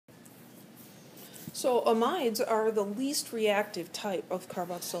So amides are the least reactive type of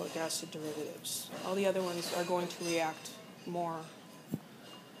carboxylic acid derivatives. All the other ones are going to react more.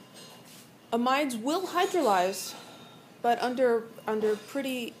 Amides will hydrolyze, but under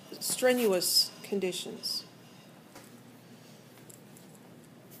pretty strenuous conditions.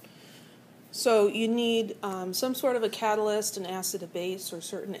 So you need some sort of a catalyst, an acid, a base, or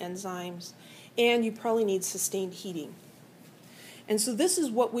certain enzymes, and you probably need sustained heating. And so this is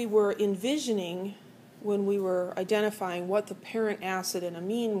what we were envisioning when we were identifying what the parent acid and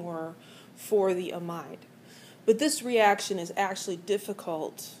amine were for the amide. But this reaction is actually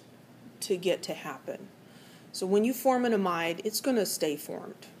difficult to get to happen. So when you form an amide, it's going to stay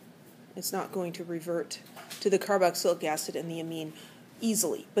formed. It's not going to revert to the carboxylic acid and the amine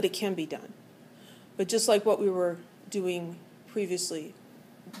easily, but it can be done. But just like what we were doing previously,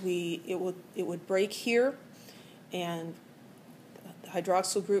 it would break here, and the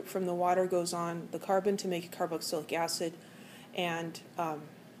hydroxyl group from the water goes on the carbon to make a carboxylic acid, and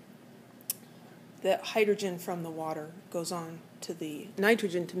the hydrogen from the water goes on to the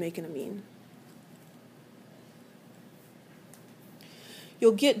nitrogen to make an amine.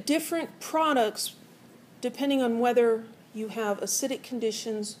 You'll get different products depending on whether you have acidic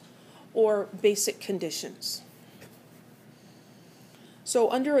conditions or basic conditions. So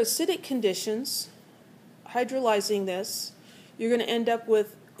under acidic conditions, hydrolyzing this, you're going to end up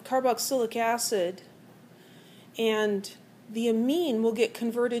with carboxylic acid, and the amine will get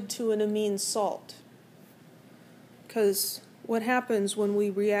converted to an amine salt. Because what happens when we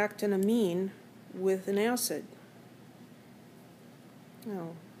react an amine with an acid?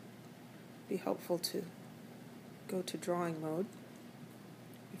 Now, it'd be helpful to go to drawing mode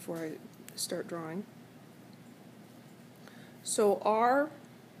before I start drawing. So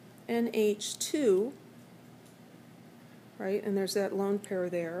RNH2, right, and there's that lone pair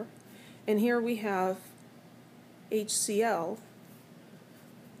there, and here we have HCl.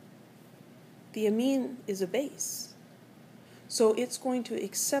 The amine is a base, so it's going to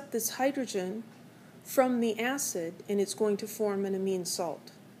accept this hydrogen from the acid, and it's going to form an amine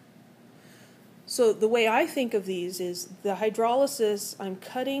salt. So the way I think of these is the hydrolysis, I'm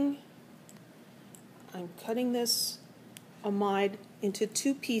cutting this amide into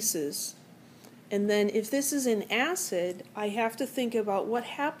two pieces, and then if this is an acid, I have to think about what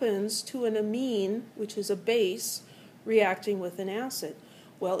happens to an amine, which is a base, reacting with an acid.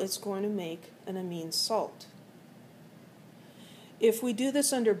 Well, it's going to make an amine salt. If we do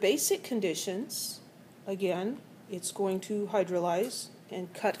this under basic conditions, again, it's going to hydrolyze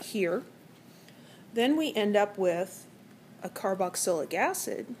and cut here. Then we end up with a carboxylic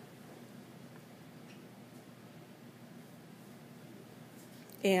acid,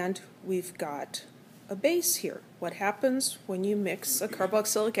 and we've got a base here. What happens when you mix a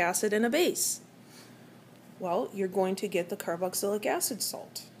carboxylic acid and a base? Well, you're going to get the carboxylic acid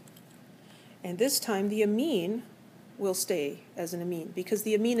salt. And this time the amine will stay as an amine, because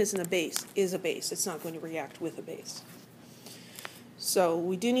the amine is a base. It's not going to react with a base. So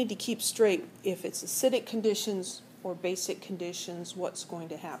we do need to keep straight if it's acidic conditions or basic conditions, what's going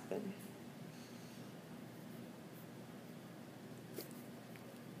to happen.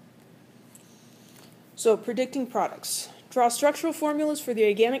 So predicting products. Draw structural formulas for the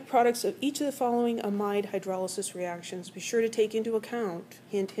organic products of each of the following amide hydrolysis reactions. Be sure to take into account,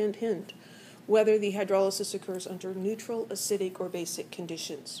 hint, hint, hint, whether the hydrolysis occurs under neutral, acidic, or basic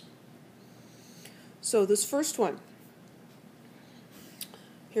conditions. So this first one,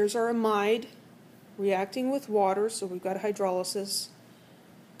 here's our amide reacting with water, so we've got hydrolysis.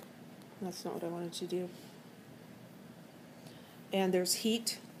 That's not what I wanted to do. And there's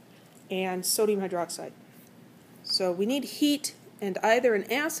heat and sodium hydroxide. So we need heat and either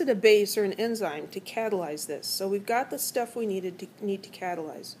an acid, a base, or an enzyme to catalyze this. So we've got the stuff we need to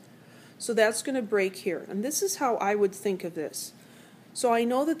catalyze. So that's going to break here. And this is how I would think of this. So I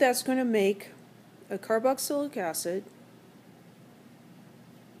know that that's going to make a carboxylic acid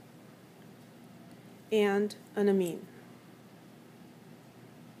and an amine.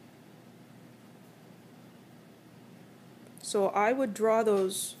 So I would draw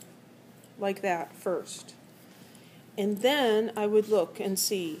those like that first. And then I would look and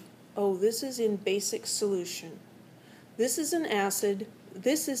see, oh, this is in basic solution. This is an acid,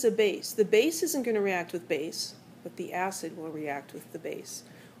 this is a base. The base isn't going to react with base, but the acid will react with the base.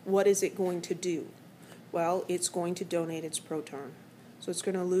 What is it going to do? Well, it's going to donate its proton. So it's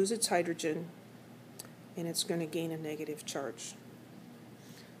going to lose its hydrogen, and it's going to gain a negative charge.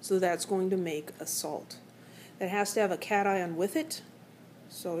 So that's going to make a salt. That has to have a cation with it,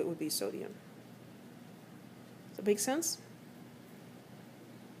 so it would be sodium. Does that make sense?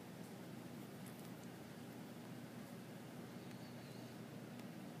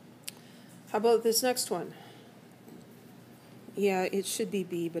 How about this next one? Yeah, it should be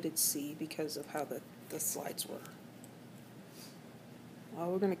B, but it's C because of how the slides were.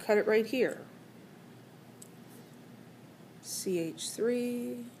 Well, we're going to cut it right here.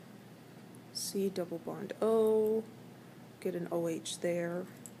 CH3, C double bond O, get an OH there,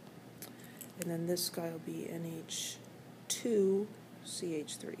 and then this guy will be NH2,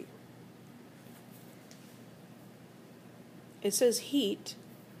 CH3. It says heat,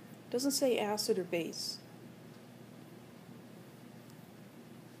 doesn't say acid or base.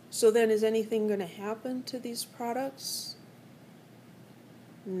 So then is anything going to happen to these products?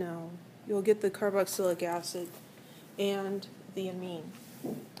 No. You'll get the carboxylic acid and the amine.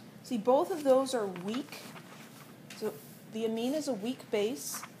 See, both of those are weak. So the amine is a weak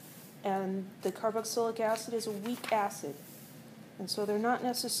base, and the carboxylic acid is a weak acid. And so they're not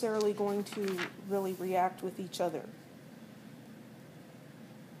necessarily going to really react with each other.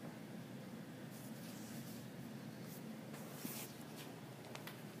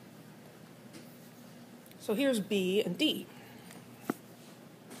 So here's B and D.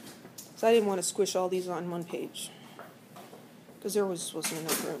 So I didn't want to squish all these on one page because there wasn't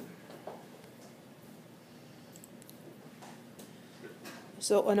enough room.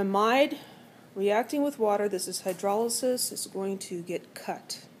 So an amide reacting with water, this is hydrolysis, is going to get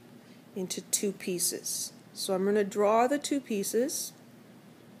cut into two pieces. So I'm going to draw the two pieces.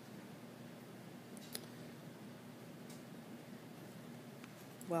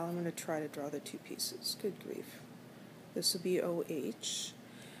 Well, I'm going to try to draw the two pieces. Good grief. This will be OH.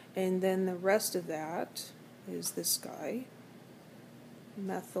 And then the rest of that is this guy,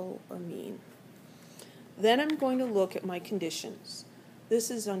 methylamine. Then I'm going to look at my conditions.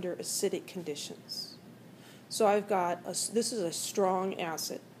 This is under acidic conditions. So I've got, this is a strong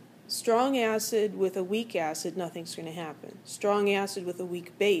acid. Strong acid with a weak acid, nothing's going to happen. Strong acid with a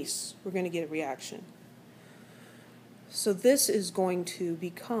weak base, we're going to get a reaction. So this is going to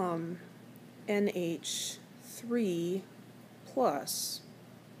become NH3 plus.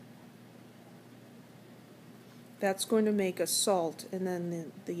 That's going to make a salt, and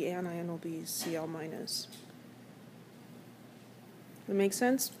then the anion will be Cl minus. Does that make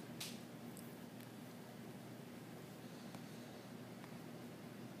sense?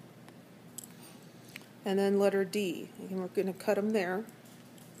 And then letter D, and we're going to cut them there.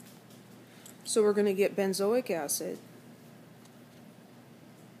 So we're going to get benzoic acid.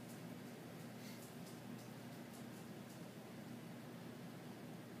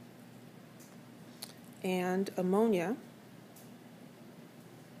 And ammonia,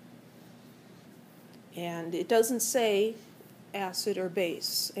 and it doesn't say acid or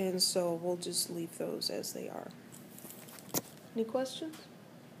base, and so we'll just leave those as they are. Any questions?